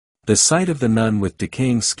The sight of the nun with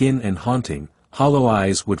decaying skin and haunting, hollow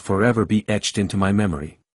eyes would forever be etched into my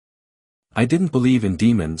memory. I didn't believe in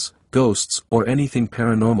demons, ghosts, or anything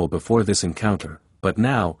paranormal before this encounter, but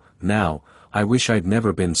now, I wish I'd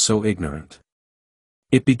never been so ignorant.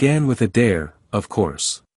 It began with a dare, of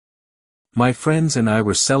course. My friends and I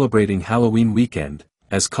were celebrating Halloween weekend,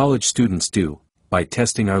 as college students do, by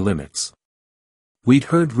testing our limits. We'd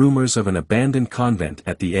heard rumors of an abandoned convent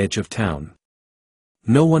at the edge of town.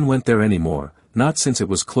 No one went there anymore, not since it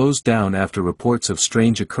was closed down after reports of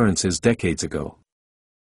strange occurrences decades ago.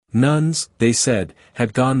 Nuns, they said,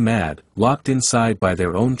 had gone mad, locked inside by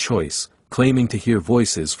their own choice, claiming to hear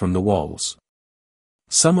voices from the walls.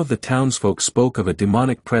 Some of the townsfolk spoke of a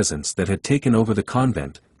demonic presence that had taken over the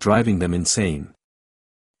convent, driving them insane.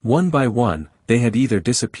 One by one, they had either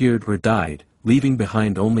disappeared or died, leaving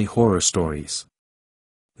behind only horror stories.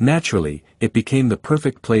 Naturally, it became the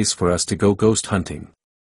perfect place for us to go ghost hunting.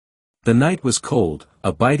 The night was cold,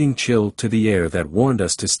 a biting chill to the air that warned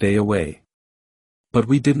us to stay away. But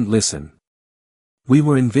we didn't listen. We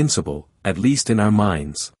were invincible, at least in our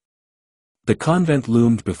minds. The convent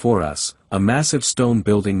loomed before us, a massive stone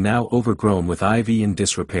building now overgrown with ivy and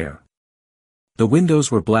disrepair. The windows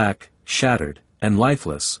were black, shattered, and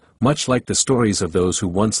lifeless, much like the stories of those who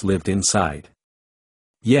once lived inside.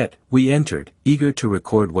 Yet, we entered, eager to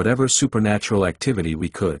record whatever supernatural activity we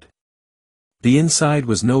could. The inside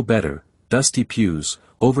was no better, dusty pews,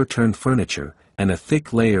 overturned furniture, and a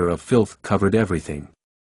thick layer of filth covered everything.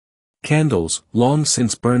 Candles, long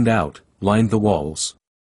since burned out, lined the walls.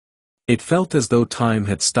 It felt as though time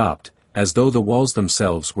had stopped, as though the walls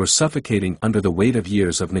themselves were suffocating under the weight of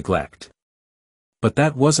years of neglect. But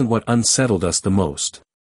that wasn't what unsettled us the most.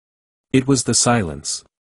 It was the silence.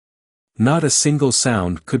 Not a single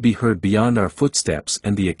sound could be heard beyond our footsteps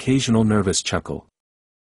and the occasional nervous chuckle.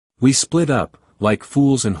 We split up, like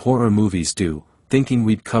fools in horror movies do, thinking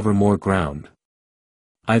we'd cover more ground.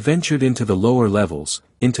 I ventured into the lower levels,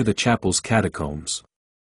 into the chapel's catacombs.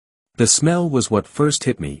 The smell was what first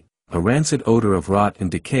hit me, a rancid odor of rot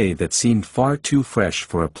and decay that seemed far too fresh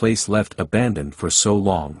for a place left abandoned for so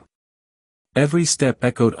long. Every step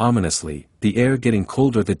echoed ominously, the air getting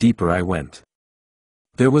colder the deeper I went.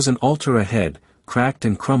 There was an altar ahead, cracked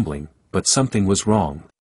and crumbling, but something was wrong.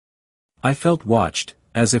 I felt watched,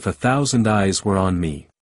 as if 1,000 eyes were on me.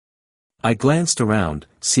 I glanced around,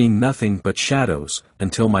 seeing nothing but shadows,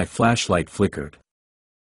 until my flashlight flickered.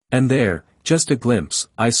 And there, just a glimpse,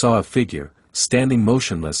 I saw a figure, standing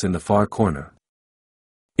motionless in the far corner.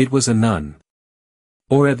 It was a nun.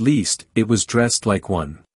 Or at least, it was dressed like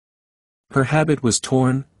one. Her habit was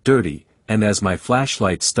torn, dirty, and as my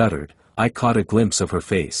flashlight stuttered, I caught a glimpse of her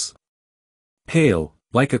face. Pale,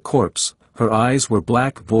 like a corpse, her eyes were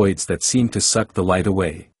black voids that seemed to suck the light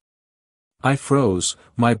away. I froze,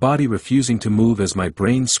 my body refusing to move as my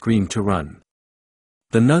brain screamed to run.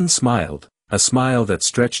 The nun smiled, a smile that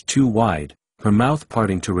stretched too wide, her mouth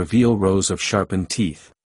parting to reveal rows of sharpened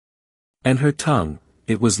teeth. And her tongue,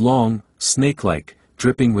 it was long, snake-like,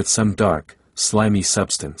 dripping with some dark, slimy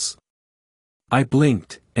substance. I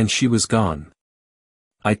blinked, and she was gone.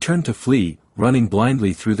 I turned to flee, running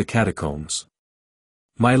blindly through the catacombs.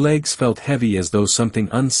 My legs felt heavy as though something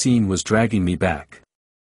unseen was dragging me back.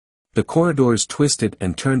 The corridors twisted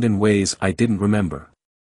and turned in ways I didn't remember.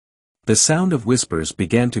 The sound of whispers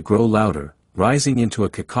began to grow louder, rising into a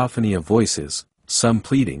cacophony of voices, some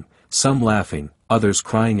pleading, some laughing, others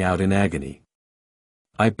crying out in agony.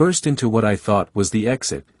 I burst into what I thought was the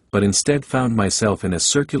exit, but instead found myself in a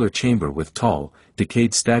circular chamber with tall,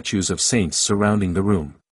 decayed statues of saints surrounding the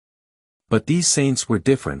room. But these saints were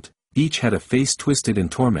different, each had a face twisted in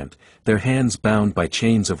torment, their hands bound by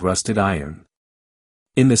chains of rusted iron.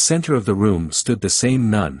 In the center of the room stood the same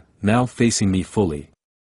nun, now facing me fully.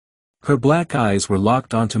 Her black eyes were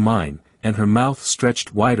locked onto mine, and her mouth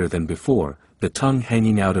stretched wider than before, the tongue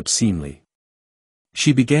hanging out obscenely.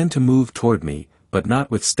 She began to move toward me, but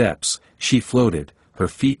not with steps, she floated, her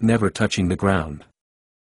feet never touching the ground.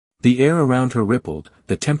 The air around her rippled,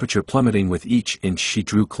 the temperature plummeting with each inch she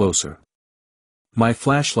drew closer. My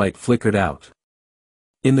flashlight flickered out.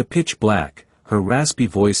 In the pitch black, her raspy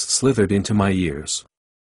voice slithered into my ears.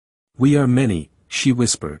 "We are many," she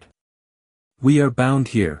whispered. "We are bound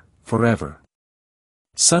here, forever."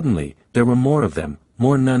 Suddenly, there were more of them,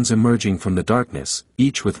 more nuns emerging from the darkness,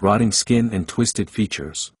 each with rotting skin and twisted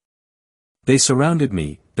features. They surrounded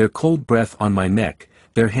me, their cold breath on my neck,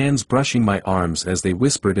 their hands brushing my arms as they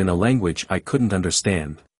whispered in a language I couldn't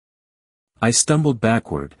understand. I stumbled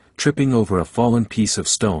backward, tripping over a fallen piece of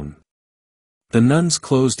stone. The nuns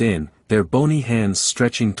closed in, their bony hands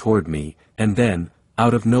stretching toward me, and then,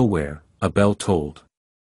 out of nowhere, a bell tolled.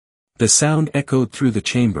 The sound echoed through the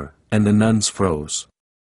chamber, and the nuns froze.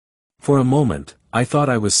 For a moment, I thought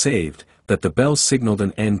I was saved, that the bell signaled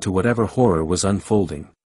an end to whatever horror was unfolding.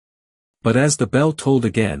 But as the bell tolled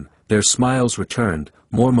again, their smiles returned,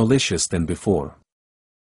 more malicious than before.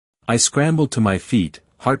 I scrambled to my feet,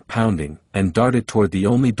 heart pounding, and darted toward the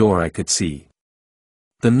only door I could see.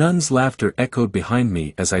 The nuns' laughter echoed behind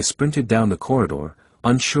me as I sprinted down the corridor,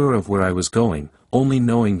 unsure of where I was going, only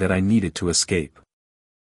knowing that I needed to escape.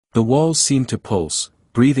 The walls seemed to pulse,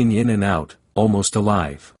 breathing in and out, almost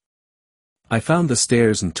alive. I found the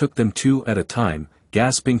stairs and took them two at a time,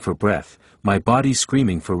 gasping for breath, my body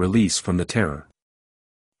screaming for release from the terror.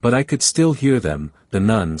 But I could still hear them, the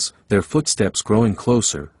nuns, their footsteps growing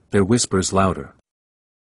closer, their whispers louder.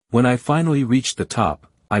 When I finally reached the top,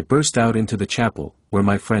 I burst out into the chapel, where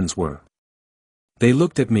my friends were. They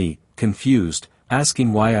looked at me, confused,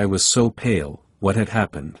 asking why I was so pale, what had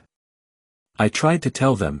happened. I tried to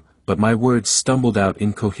tell them, but my words stumbled out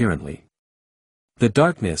incoherently. The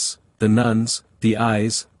darkness, the nuns, the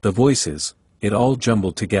eyes, the voices, it all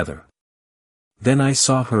jumbled together. Then I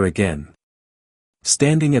saw her again.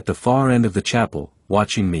 Standing at the far end of the chapel,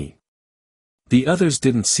 watching me. The others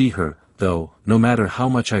didn't see her, though, no matter how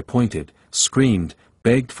much I pointed, screamed,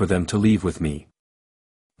 begged for them to leave with me.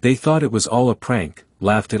 They thought it was all a prank,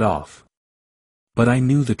 laughed it off. But I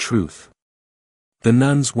knew the truth. The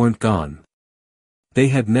nuns weren't gone. They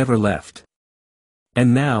had never left.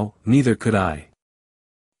 And now, neither could I.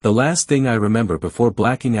 The last thing I remember before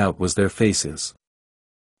blacking out was their faces.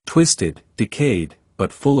 Twisted, decayed,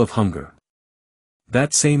 but full of hunger.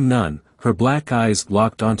 That same nun, her black eyes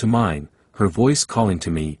locked onto mine, her voice calling to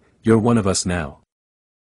me, "You're one of us now."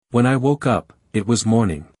 When I woke up, it was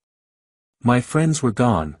morning. My friends were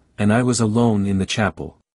gone, and I was alone in the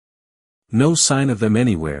chapel. No sign of them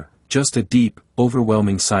anywhere, just a deep,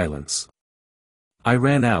 overwhelming silence. I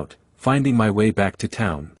ran out, finding my way back to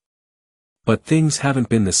town. But things haven't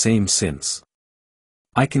been the same since.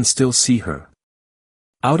 I can still see her.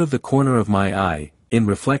 Out of the corner of my eye, in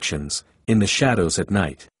reflections, in the shadows at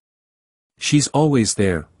night. She's always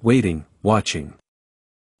there, waiting, watching.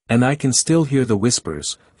 And I can still hear the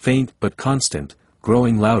whispers, faint but constant,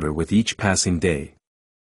 growing louder with each passing day.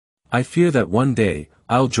 I fear that one day,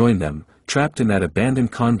 I'll join them, trapped in that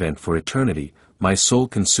abandoned convent for eternity, my soul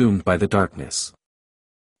consumed by the darkness.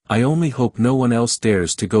 I only hope no one else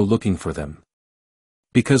dares to go looking for them.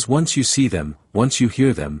 Because once you see them, once you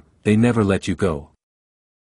hear them, they never let you go.